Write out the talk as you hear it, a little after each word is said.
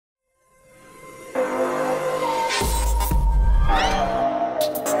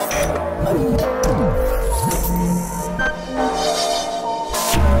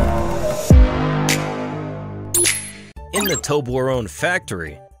Toblerone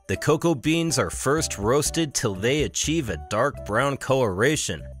factory, the cocoa beans are first roasted till they achieve a dark brown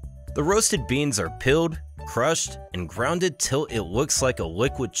coloration. The roasted beans are peeled, crushed, and grounded till it looks like a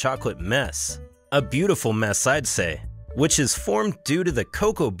liquid chocolate mess. A beautiful mess, I'd say, which is formed due to the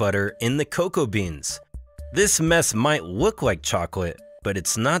cocoa butter in the cocoa beans. This mess might look like chocolate, but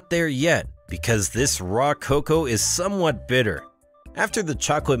it's not there yet because this raw cocoa is somewhat bitter. After the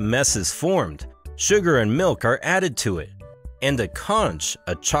chocolate mess is formed, sugar and milk are added to it, and a conch,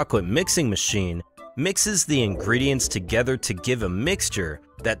 a chocolate mixing machine, mixes the ingredients together to give a mixture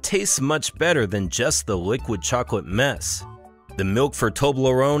that tastes much better than just the liquid chocolate mess. The milk for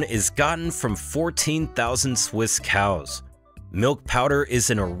Toblerone is gotten from 14,000 Swiss cows. Milk powder is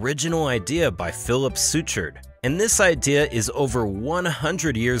an original idea by Philip Suchard, and this idea is over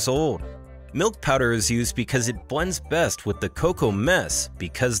 100 years old. Milk powder is used because it blends best with the cocoa mess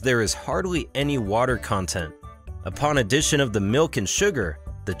because there is hardly any water content. Upon addition of the milk and sugar,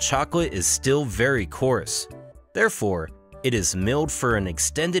 the chocolate is still very coarse. Therefore, it is milled for an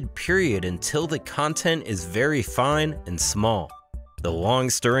extended period until the content is very fine and small. The long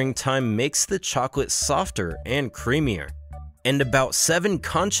stirring time makes the chocolate softer and creamier. And about 7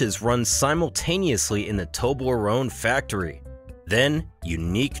 conches run simultaneously in the Toblerone factory. Then,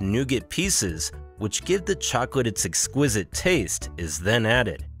 unique nougat pieces, which give the chocolate its exquisite taste, is then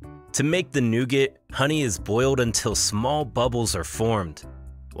added. To make the nougat, honey is boiled until small bubbles are formed.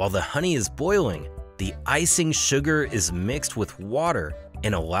 While the honey is boiling, the icing sugar is mixed with water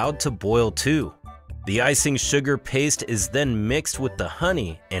and allowed to boil too. The icing sugar paste is then mixed with the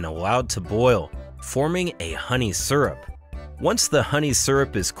honey and allowed to boil, forming a honey syrup. Once the honey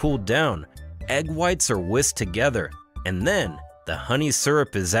syrup is cooled down, egg whites are whisked together, and then the honey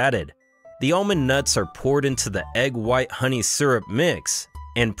syrup is added. The almond nuts are poured into the egg white honey syrup mix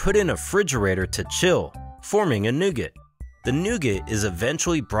and put in a refrigerator to chill, forming a nougat. The nougat is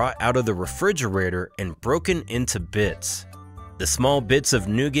eventually brought out of the refrigerator and broken into bits. The small bits of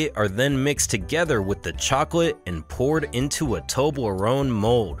nougat are then mixed together with the chocolate and poured into a Toblerone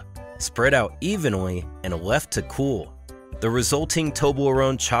mold, spread out evenly and left to cool. The resulting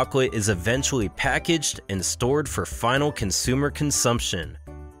Toblerone chocolate is eventually packaged and stored for final consumer consumption.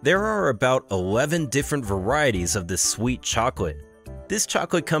 There are about 11 different varieties of this sweet chocolate. This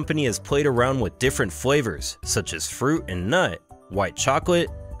chocolate company has played around with different flavors, such as fruit and nut, white chocolate,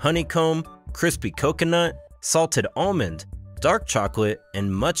 honeycomb, crispy coconut, salted almond, dark chocolate,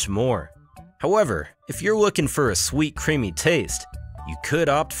 and much more. However, if you're looking for a sweet, creamy taste, you could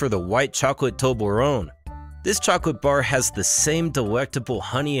opt for the white chocolate Toblerone. This chocolate bar has the same delectable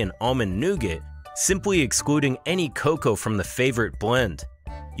honey and almond nougat, simply excluding any cocoa from the favorite blend.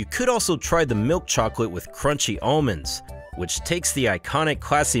 You could also try the milk chocolate with crunchy almonds, which takes the iconic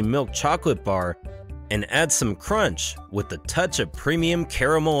classy milk chocolate bar and adds some crunch with a touch of premium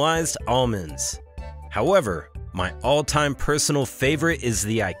caramelized almonds. However, my all-time personal favorite is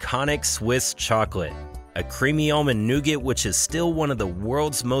the iconic Swiss chocolate, a creamy almond nougat which is still one of the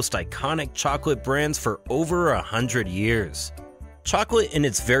world's most iconic chocolate brands for over 100 years. Chocolate in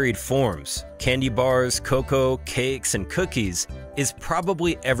its varied forms, candy bars, cocoa, cakes, and cookies, is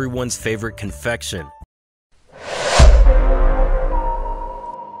probably everyone's favorite confection.